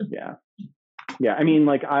 Yeah. I mean,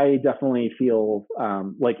 like, I definitely feel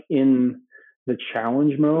like in the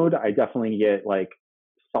challenge mode, I definitely get like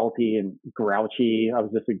salty and grouchy. I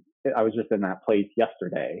was just in that place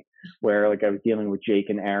yesterday where, like, I was dealing with Jake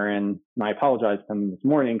and Aaron, and I apologized to them this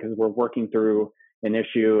morning because we're working through an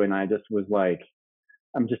issue, and I just was like,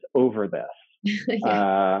 I'm just over this.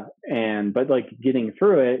 But like, getting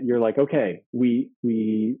through it, you're like, okay, we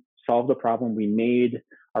solved the problem. We made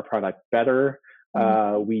our product better.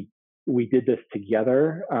 We did this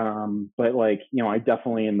together. But like, I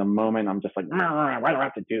definitely, in the moment, I'm just like, why do I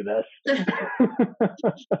have to do this?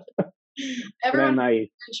 Everyone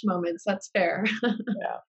has moments. That's fair.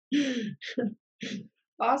 Yeah.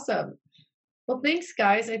 Awesome. Well, thanks,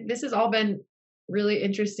 guys. This has all been really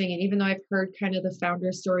interesting. And even though I've heard kind of the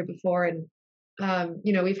founder story before, and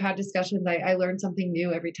we've had discussions, I learned something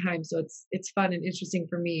new every time. So it's fun and interesting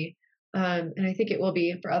for me. And I think it will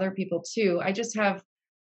be for other people too. I just have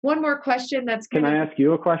one more question. Can I ask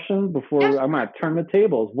you a question before I'm going to turn the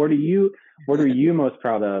tables? What are you most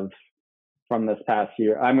proud of from this past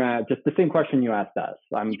year? I'm going to just the same question you asked us.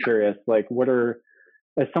 I'm curious, like,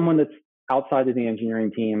 as someone that's outside of the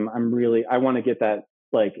engineering team, I want to get that,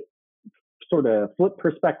 like, sort of flip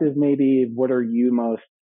perspective, maybe what are you most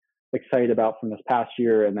excited about from this past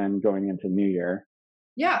year and then going into new year?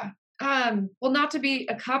 Yeah. Well, not to be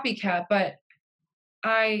a copycat, but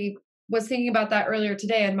I was thinking about that earlier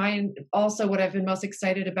today, and mine also what I've been most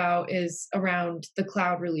excited about is around the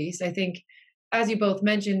cloud release. I think, as you both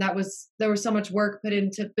mentioned, there was so much work put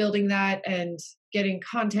into building that and getting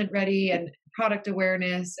content ready and product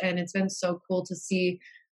awareness, and it's been so cool to see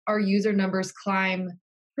our user numbers climb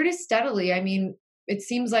pretty steadily. I mean, it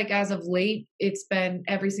seems like as of late, it's been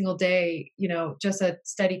every single day, just a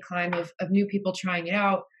steady climb of new people trying it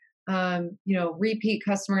out. Repeat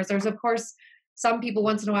customers. There's of course some people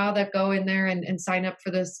once in a while that go in there and sign up for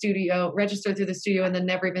the studio, register through the studio, and then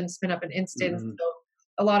never even spin up an instance. Mm-hmm. So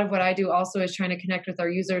a lot of what I do also is trying to connect with our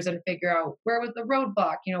users and figure out where was the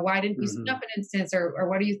roadblock, why didn't you spin up an instance, or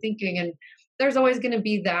what are you thinking? And there's always going to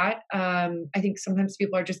be that. I think sometimes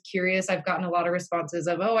people are just curious. I've gotten a lot of responses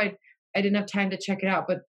of, I didn't have time to check it out.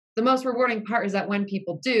 But the most rewarding part is that when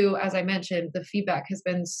people do, as I mentioned, the feedback has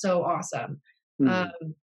been so awesome.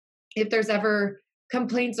 Mm-hmm. If there's ever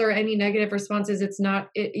complaints or any negative responses, it's not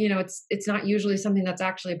usually something that's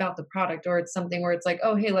actually about the product, or it's something where it's like,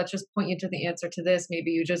 oh, hey, let's just point you to the answer to this.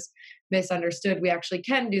 Maybe you just misunderstood. We actually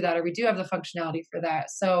can do that, or we do have the functionality for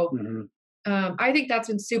that. So I think that's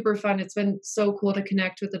been super fun. It's been so cool to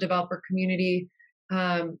connect with the developer community.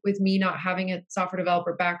 With me not having a software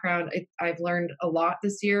developer background, I've learned a lot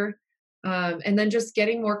this year. And then just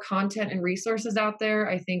getting more content and resources out there,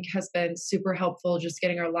 I think has been super helpful. Just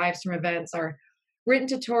getting our live stream events, our written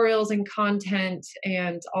tutorials and content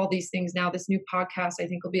and all these things. Now this new podcast, I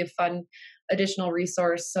think, will be a fun additional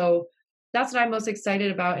resource. So that's what I'm most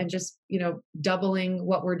excited about. And just, doubling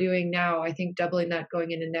what we're doing now, I think doubling that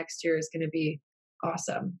going into next year is going to be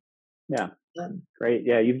awesome. Yeah. Great.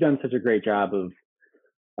 Yeah. You've done such a great job of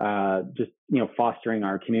just fostering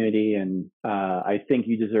our community, and I think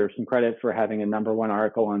you deserve some credit for having a #1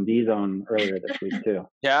 article on DZone earlier this week too.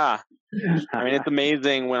 Yeah, I mean, it's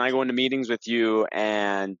amazing when I go into meetings with you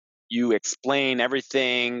and you explain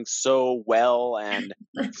everything so well and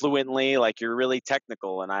fluently, like you're really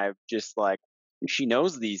technical, and I'm just like, she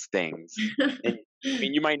knows these things. And I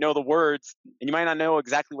mean, you might know the words and you might not know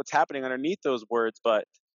exactly what's happening underneath those words, but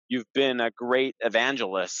you've been a great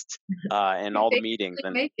evangelist in all the meetings.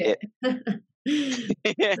 And make it.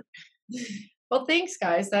 Well, thanks,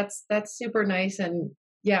 guys. That's super nice. And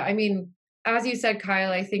yeah, I mean, as you said,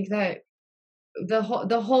 Kyle, I think that the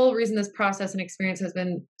whole reason this process and experience has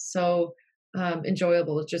been so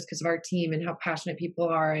enjoyable is just because of our team and how passionate people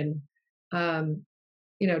are, and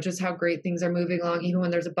just how great things are moving along. Even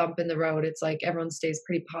when there's a bump in the road, it's like everyone stays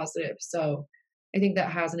pretty positive. So I think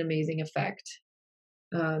that has an amazing effect.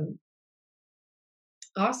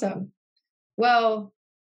 Awesome. Well,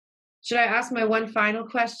 should I ask my one final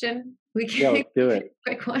question? We can let's do it.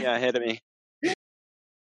 Quick one. Yeah, hit me.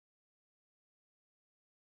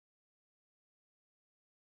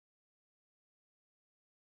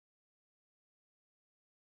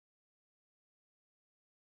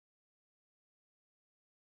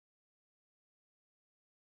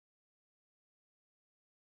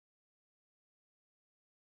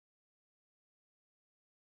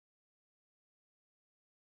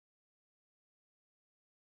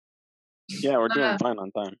 Yeah, we're doing fine on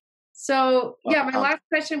time. So yeah, my last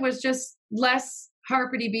question was just less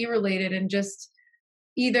HarperDB related, and just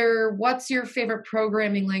either what's your favorite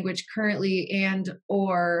programming language currently, and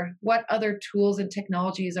or what other tools and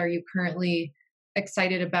technologies are you currently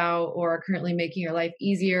excited about or are currently making your life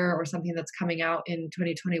easier, or something that's coming out in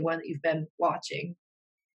 2021 that you've been watching?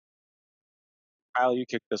 Kyle, you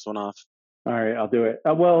kick this one off. All right, I'll do it.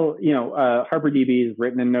 Well, HarperDB is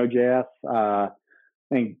written in Node.js. I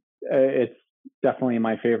think it's definitely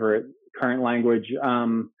my favorite current language.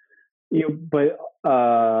 But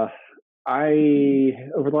I,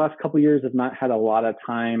 over the last couple of years, have not had a lot of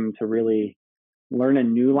time to really learn a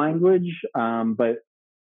new language. But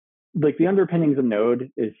like the underpinnings of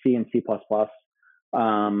Node is C and C++.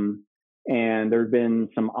 And there have been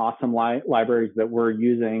some awesome libraries that we're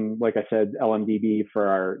using. Like I said, LMDB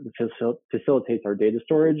facilitates our data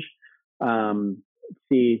storage.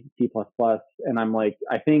 C, C++, and I'm like,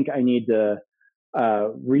 I think I need to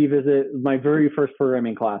revisit. My very first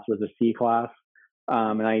programming class was a C class,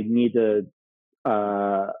 and I need to.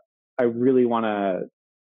 I really want to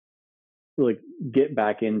like get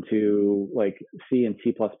back into like C and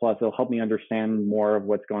C++. It'll help me understand more of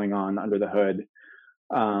what's going on under the hood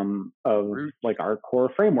of like our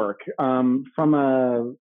core framework. From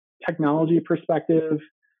a technology perspective,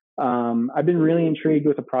 I've been really intrigued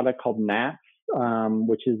with a product called Nats,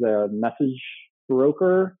 which is a message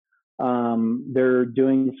broker. They're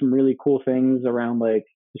doing some really cool things around like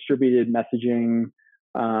distributed messaging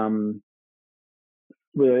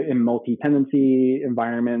in multi-tenancy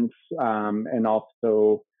environments, and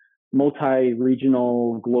also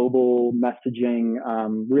multi-regional global messaging.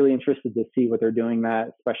 Really interested to see what they're doing that,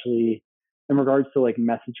 especially in regards to like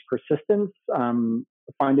message persistence. I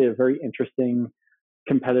find it a very interesting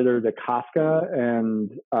competitor to Kafka, and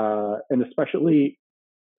especially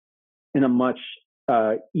in a much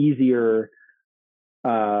easier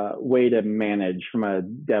way to manage from a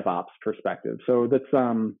DevOps perspective. So that's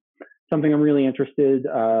something I'm really interested.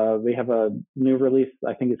 They have a new release,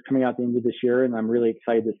 I think it's coming out at the end of this year, and I'm really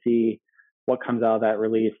excited to see what comes out of that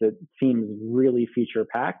release. It seems really feature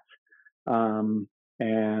packed. And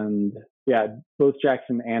yeah, both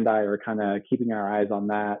Jackson and I are kind of keeping our eyes on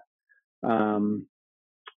that.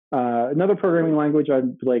 Another programming language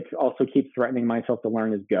I'd like also keep threatening myself to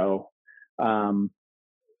learn is Go.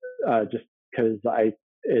 Just because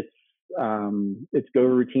its Go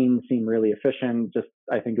routines seem really efficient.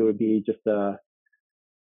 I think it would be I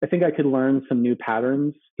think I could learn some new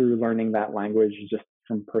patterns through learning that language just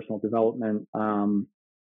from personal development.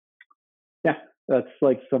 Yeah, that's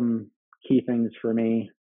like some key things for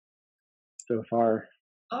me so far.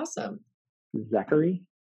 Awesome. Zachary?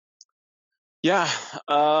 Yeah.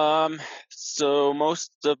 So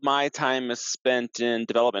most of my time is spent in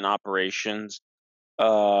development operations.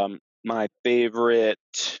 My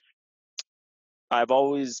favorite, I've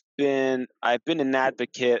been an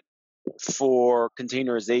advocate for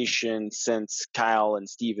containerization since Kyle and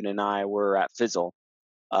Steven and I were at Fizzle.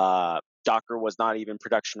 Docker was not even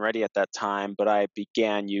production ready at that time, but I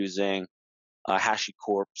began using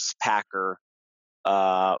HashiCorp's Packer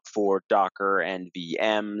for Docker and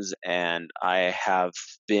VMs, and I have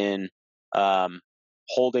been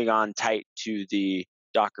holding on tight to the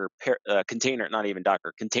Docker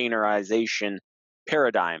containerization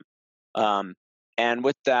paradigm. And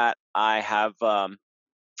with that, I have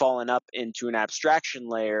fallen up into an abstraction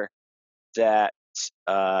layer that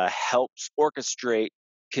helps orchestrate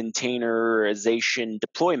containerization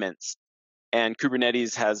deployments. And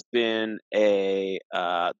Kubernetes has been the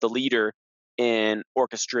leader in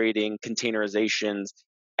orchestrating containerizations,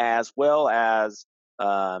 as well as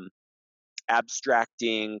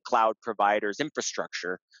abstracting cloud providers'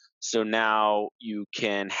 infrastructure. So now you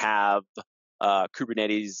can have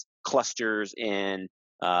Kubernetes clusters in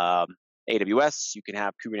AWS, you can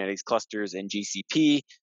have Kubernetes clusters in GCP,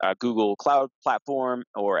 Google Cloud Platform,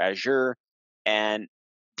 or Azure, and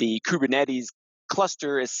the Kubernetes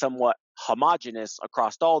cluster is somewhat homogeneous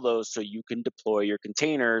across all those, so you can deploy your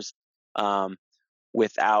containers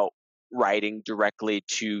without writing directly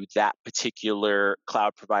to that particular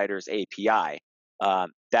cloud provider's API.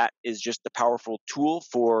 That is just a powerful tool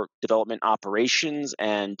for development operations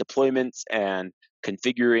and deployments and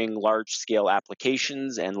configuring large-scale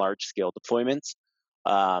applications and large-scale deployments.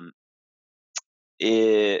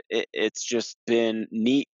 It's just been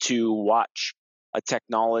neat to watch a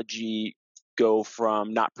technology go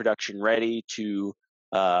from not production ready to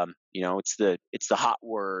it's the hot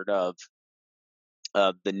word of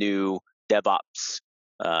the new DevOps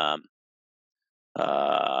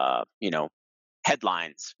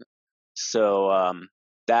headlines. So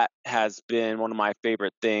that has been one of my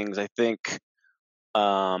favorite things. I think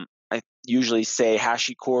I usually say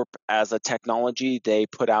HashiCorp as a technology, they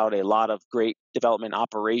put out a lot of great development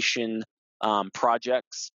operation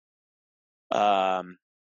projects.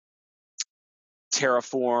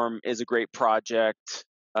 Terraform is a great project.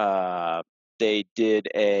 They did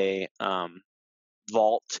a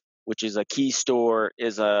Vault, which is a key store,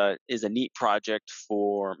 is a neat project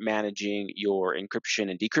for managing your encryption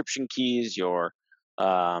and decryption keys, your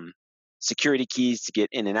security keys to get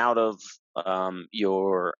in and out of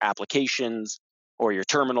your applications or your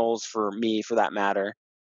terminals, for me, for that matter.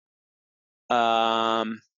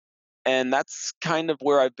 And that's kind of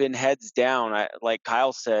where I've been heads down. Like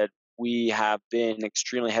Kyle said, we have been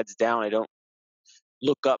extremely heads down. I don't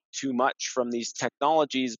look up too much from these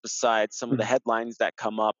technologies besides some of the headlines that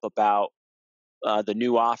come up about the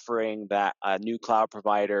new offering that a new cloud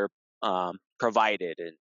provider provided.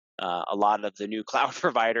 And a lot of the new cloud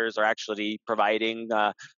providers are actually providing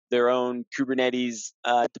their own Kubernetes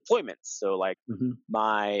deployments. So like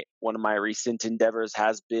one of my recent endeavors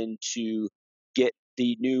has been to get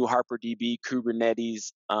the new HarperDB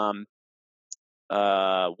Kubernetes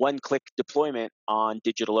one-click deployment on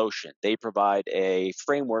DigitalOcean. They provide a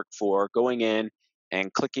framework for going in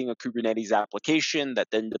and clicking a Kubernetes application that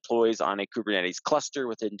then deploys on a Kubernetes cluster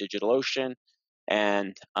within DigitalOcean,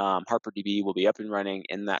 and HarperDB will be up and running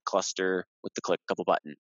in that cluster with the click of a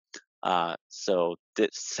button. So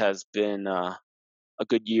this has been a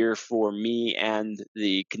good year for me and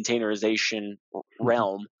the containerization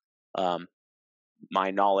realm.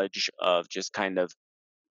 My knowledge of just kind of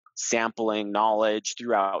sampling knowledge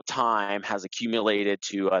throughout time has accumulated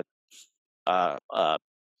to a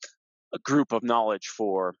group of knowledge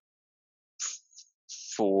for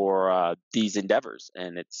these endeavors,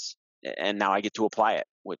 and now I get to apply it,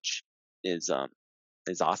 which is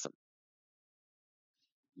awesome.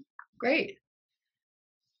 Great.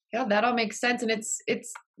 Yeah, that all makes sense. And it's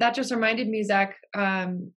that just reminded me, Zach,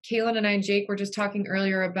 Kaylin and I and Jake were just talking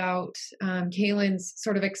earlier about Kaylin's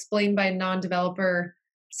sort of Explained by a Non-Developer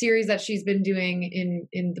series that she's been doing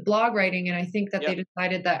in the blog writing. And I think that they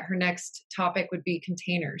decided that her next topic would be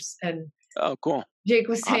containers. And oh, cool. Jake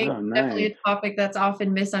was saying definitely nice. a topic that's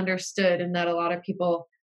often misunderstood and that a lot of people,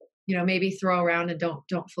 maybe throw around and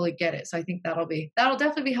don't fully get it. So I think that'll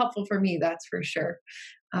definitely be helpful for me. That's for sure.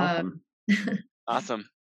 Awesome. Awesome.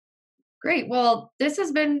 Great. Well, this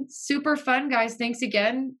has been super fun, guys. Thanks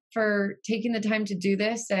again for taking the time to do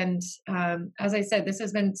this. And as I said, this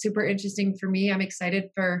has been super interesting for me. I'm excited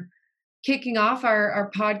for kicking off our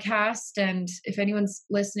podcast. And if anyone's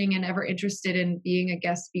listening and ever interested in being a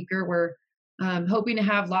guest speaker, we're hoping to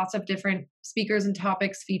have lots of different speakers and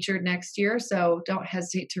topics featured next year. So don't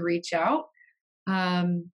hesitate to reach out.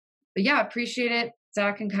 But yeah, appreciate it,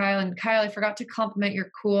 Zach and Kyle. And Kyle, I forgot to compliment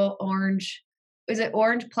your cool orange. Is it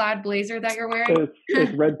orange plaid blazer that you're wearing?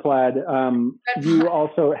 It's red plaid. You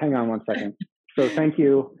also, hang on one second. So thank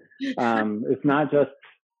you. It's not just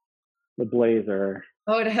the blazer.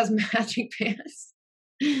 Oh, it has matching pants.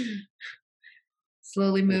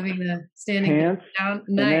 Slowly moving the standing pants down.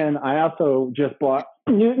 Nice. Nice. And then I also just bought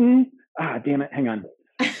Newton. Damn it. Hang on.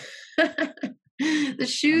 The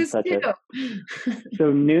shoes too.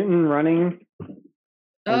 So Newton running.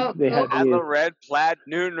 Oh, they cool. And the red plaid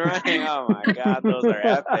Newton running. Oh my God, those are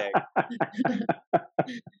epic.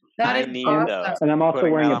 I need awesome. those. And I'm also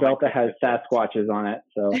Putting wearing that a on belt my that has Sasquatches on it.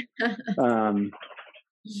 So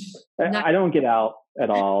I don't get out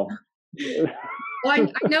at all. Well, I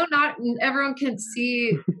know not everyone can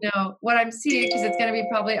see, what I'm seeing because it's going to be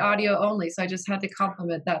probably audio only. So I just had to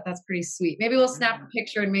compliment that. That's pretty sweet. Maybe we'll snap a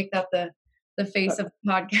picture and make that the face of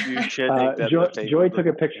the podcast. You should make that Joy took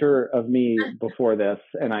a picture of me before this,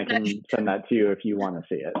 and I can send that to you if you want to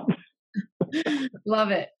see it.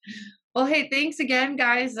 Love it. Well, hey, thanks again,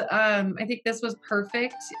 guys. I think this was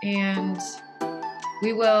perfect, and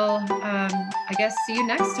we will, I guess, see you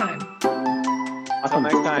next time. Awesome.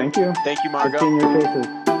 Until next time. Thank you. Thank you, Margo. Good seeing your faces.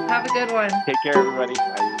 Have a good one. Take care, everybody.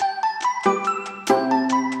 Bye.